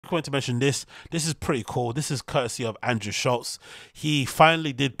quick want to mention this. This is pretty cool. This is courtesy of Andrew Schulz. He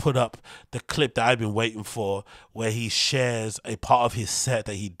finally did put up the clip that I've been waiting for, where he shares a part of his set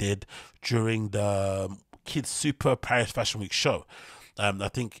that he did during the Kids Super Paris Fashion Week show. I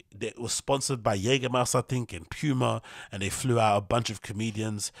think it was sponsored by Jägermeister, I think, and Puma, and they flew out a bunch of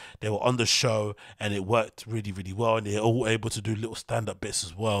comedians. They were on the show, and it worked really, really well. And they're all able to do little stand-up bits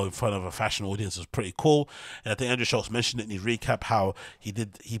as well in front of a fashion audience. It was pretty cool. And I think Andrew Schulz mentioned it in his recap how he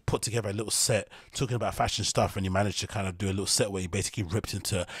put together a little set talking about fashion stuff, and he managed to kind of do a little set where he basically ripped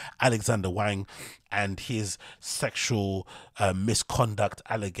into Alexander Wang and his sexual misconduct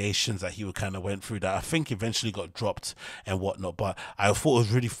allegations that he kind of went through, that I think eventually got dropped and whatnot. But I thought it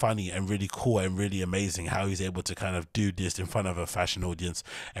was really funny and really cool and really amazing how he's able to kind of do this in front of a fashion audience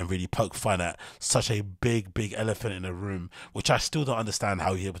and really poke fun at such a big elephant in the room, which I still don't understand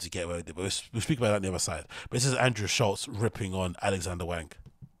how he's able to get away with it. But we'll speak about that on the other side. But this is Andrew Schulz ripping on Alexander Wang.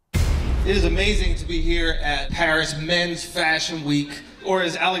 It is amazing to be here at Paris Men's Fashion Week, or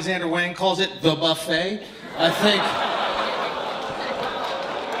as Alexander Wang calls it, the buffet. I think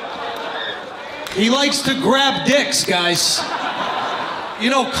he likes to grab dicks, guys. You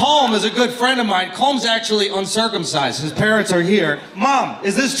know, Calm is a good friend of mine. Calm's actually uncircumcised. His parents are here. Mom,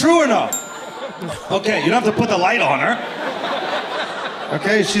 is this true or no? Okay, you don't have to put the light on her.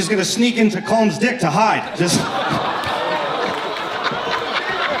 Okay, she's gonna sneak into Calm's dick to hide. Just...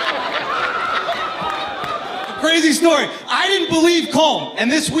 Crazy story. I didn't believe Calm, and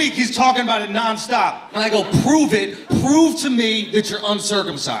this week he's talking about it nonstop. And I go, prove it. Prove to me that you're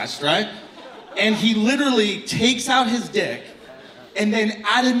uncircumcised, right? And he literally takes out his dick, and then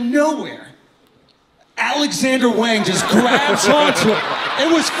out of nowhere, Alexander Wang just grabs onto it.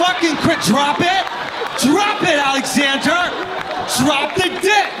 It was fucking quick. Drop it. Drop it, Alexander. Drop the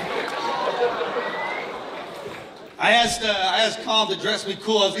dick. I asked Calm to dress me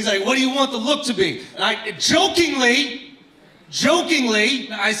cool. He's like, what do you want the look to be? And I jokingly,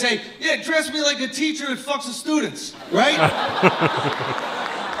 I say, yeah, dress me like a teacher that fucks the students, right?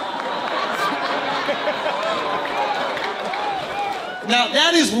 Now,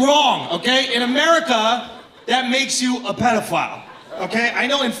 that is wrong, okay? In America, that makes you a pedophile, okay? I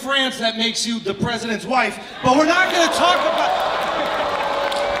know in France that makes you the president's wife, but we're not gonna talk about...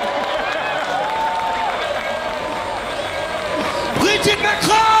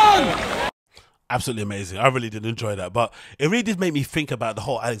 Absolutely amazing. I really did enjoy that, but it really did make me think about the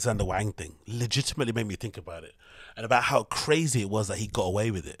whole Alexander Wang thing. Legitimately made me think about it and about how crazy it was that he got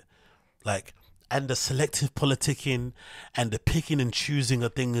away with it. Like, and the selective politicking and the picking and choosing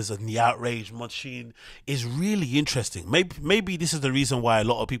of things and the outrage machine is really interesting. Maybe this is the reason why a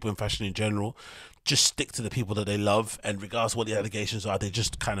lot of people in fashion in general just stick to the people that they love, and regardless of what the allegations are, they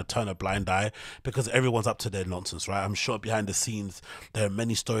just kind of turn a blind eye because everyone's up to their nonsense, right? I'm sure behind the scenes there are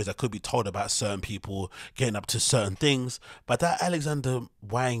many stories that could be told about certain people getting up to certain things, but that Alexander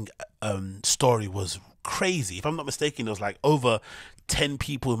Wang story was crazy. If I'm not mistaken, it was like over 10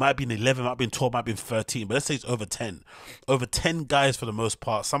 people. It might have been 11, might have been 12, might have been 13, but let's say it's over 10. Over 10 guys for the most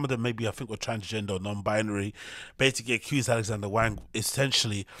part. Some of them maybe I think were transgender or non-binary, basically accused Alexander Wang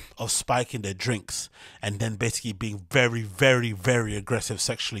essentially of spiking their drinks and then basically being very aggressive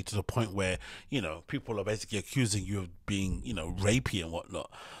sexually to the point where, you know, people are basically accusing you of being, you know, rapey and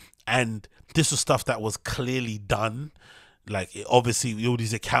whatnot. And this was stuff that was clearly done. Like, obviously all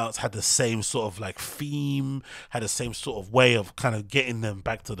these accounts had the same sort of like theme, had the same sort of way of kind of getting them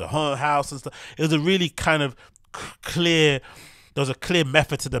back to the house and stuff. It was a really kind of clear, there was a clear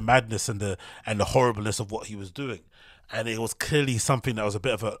method to the madness and the horribleness of what he was doing. And it was clearly something that was a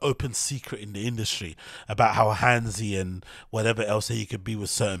bit of an open secret in the industry about how handsy and whatever else he could be with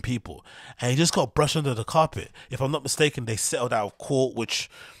certain people. And he just got brushed under the carpet. If I'm not mistaken, they settled out of court, which,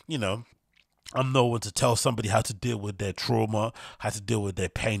 you know, I'm no one to tell somebody how to deal with their trauma, how to deal with their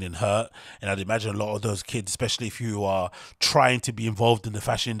pain and hurt. And I'd imagine a lot of those kids, especially if you are trying to be involved in the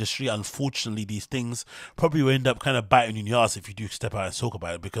fashion industry, unfortunately, these things probably will end up kind of biting you in the ass if you do step out and talk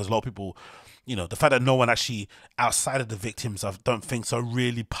about it. Because a lot of people, you know, the fact that no one actually outside of the victims, I don't think so,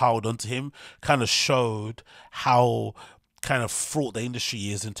 really piled onto him, kind of showed how kind of fraught the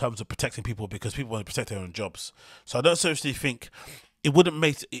industry is in terms of protecting people, because people want to protect their own jobs. So I don't seriously think it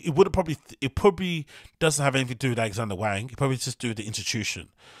probably doesn't have anything to do with Alexander Wang. It probably just do with the institution.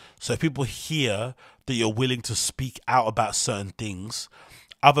 So if people hear that you're willing to speak out about certain things,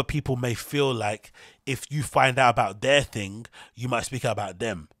 other people may feel like if you find out about their thing, you might speak out about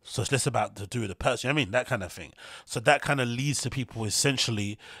them. So it's less about to do with the person. I mean, that kind of thing. So that kind of leads to people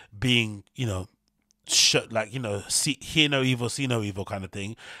essentially being, you know, like, you know, see, hear no evil, see no evil kind of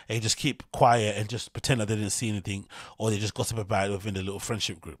thing, and you just keep quiet and just pretend that they didn't see anything, or they just gossip about it within the little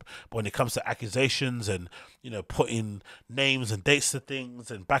friendship group. But when it comes to accusations and, you know, putting names and dates to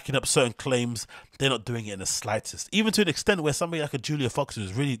things and backing up certain claims, they're not doing it in the slightest. Even to an extent where somebody like a Julia Fox,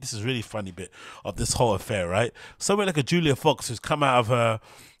 who's really, this is really funny bit of this whole affair, right? Somebody like a Julia Fox who's come out of her,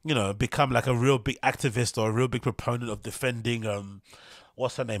 you know, become like a real big activist or a real big proponent of defending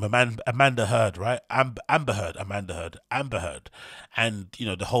what's her name? Amanda Heard, right? Amber Heard, Amber Heard. And, you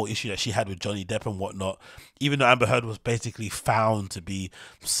know, the whole issue that she had with Johnny Depp and whatnot, even though Amber Heard was basically found to be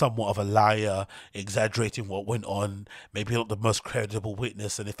somewhat of a liar, exaggerating what went on, maybe not the most credible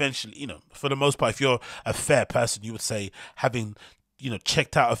witness. And eventually, you know, for the most part, if you're a fair person, you would say, having, you know,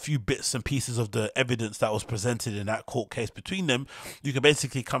 checked out a few bits and pieces of the evidence that was presented in that court case between them, you can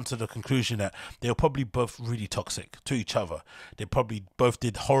basically come to the conclusion that they were probably both really toxic to each other. They probably both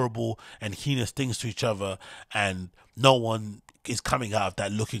did horrible and heinous things to each other, and no one is coming out of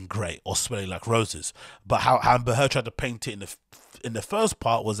that looking great or smelling like roses. But how Amber Heard tried to paint it in the first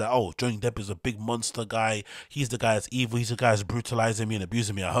part was that, oh, Johnny Depp is a big monster guy. He's the guy that's evil. He's the guy that's brutalizing me and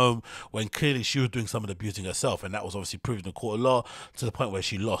abusing me at home, when clearly she was doing some of the abusing herself. And that was obviously proven in court of law to the point where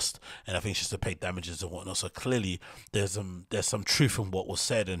she lost. And I think she has to pay damages and whatnot. So clearly there's some truth in what was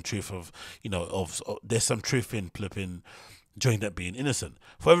said, and truth of, you know, there's some truth in flipping Johnny Depp being innocent.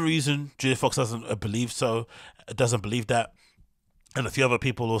 For whatever reason, Julia Fox doesn't believe that. And a few other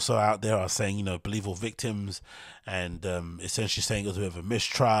people also out there are saying, you know, believe all victims, and essentially saying it was a bit of a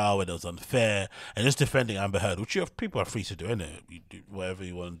mistrial and it was unfair, and just defending Amber Heard, which people are free to do, innit? You do whatever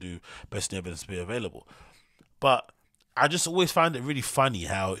you want to do, best evidence to be available. But I just always find it really funny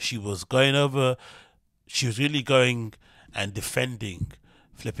how she was really going and defending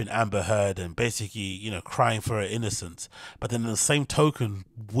flipping Amber Heard and basically, you know, crying for her innocence, but then in the same token,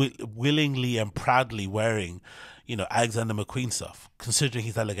 willingly and proudly wearing, you know, Alexander McQueen stuff, considering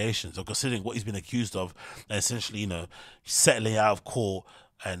his allegations or considering what he's been accused of, and essentially, you know, settling out of court,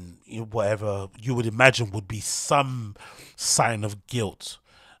 and, you know, whatever you would imagine would be some sign of guilt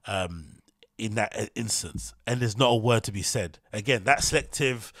in that instance, and there's not a word to be said. Again, that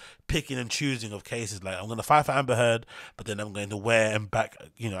selective picking and choosing of cases, like, I'm going to fight for Amber Heard, but then I'm going to wear and back,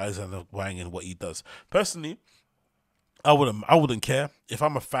 you know, Alexander Wang and what he does. Personally, I wouldn't care. If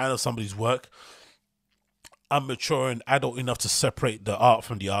I'm a fan of somebody's work, I'm mature and adult enough to separate the art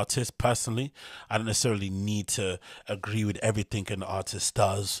from the artist. Personally, I don't necessarily need to agree with everything an artist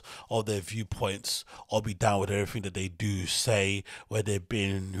does, or their viewpoints, or be down with everything that they do, say, where they've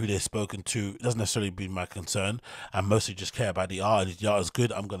been, who they've spoken to. It doesn't necessarily be my concern. I mostly just care about the art, and if the art is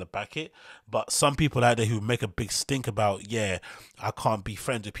good, I'm going to back it. But some people out there who make a big stink about, yeah, I can't be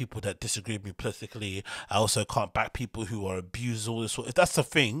friends with people that disagree with me politically, I also can't back people who are abused, all this. If that's the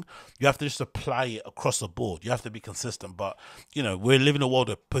thing, you have to just apply it across the board. You have to be consistent. But, you know, we're living in a world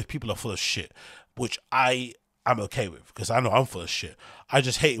where people are full of shit, which I'm okay with, because I know I'm full of shit. I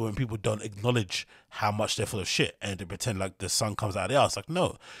just hate it when people don't acknowledge how much they're full of shit, and they pretend like the sun comes out of the ass. Like,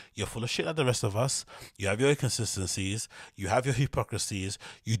 no, you're full of shit like the rest of us. You have your inconsistencies, you have your hypocrisies,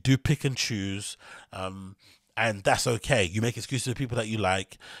 you do pick and choose, and that's okay. You make excuses to people that you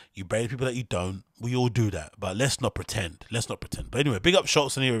like, you blame people that you don't. We all do that, but let's not pretend. But anyway, big up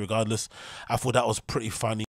Schulz anyway, regardless. I thought that was pretty funny.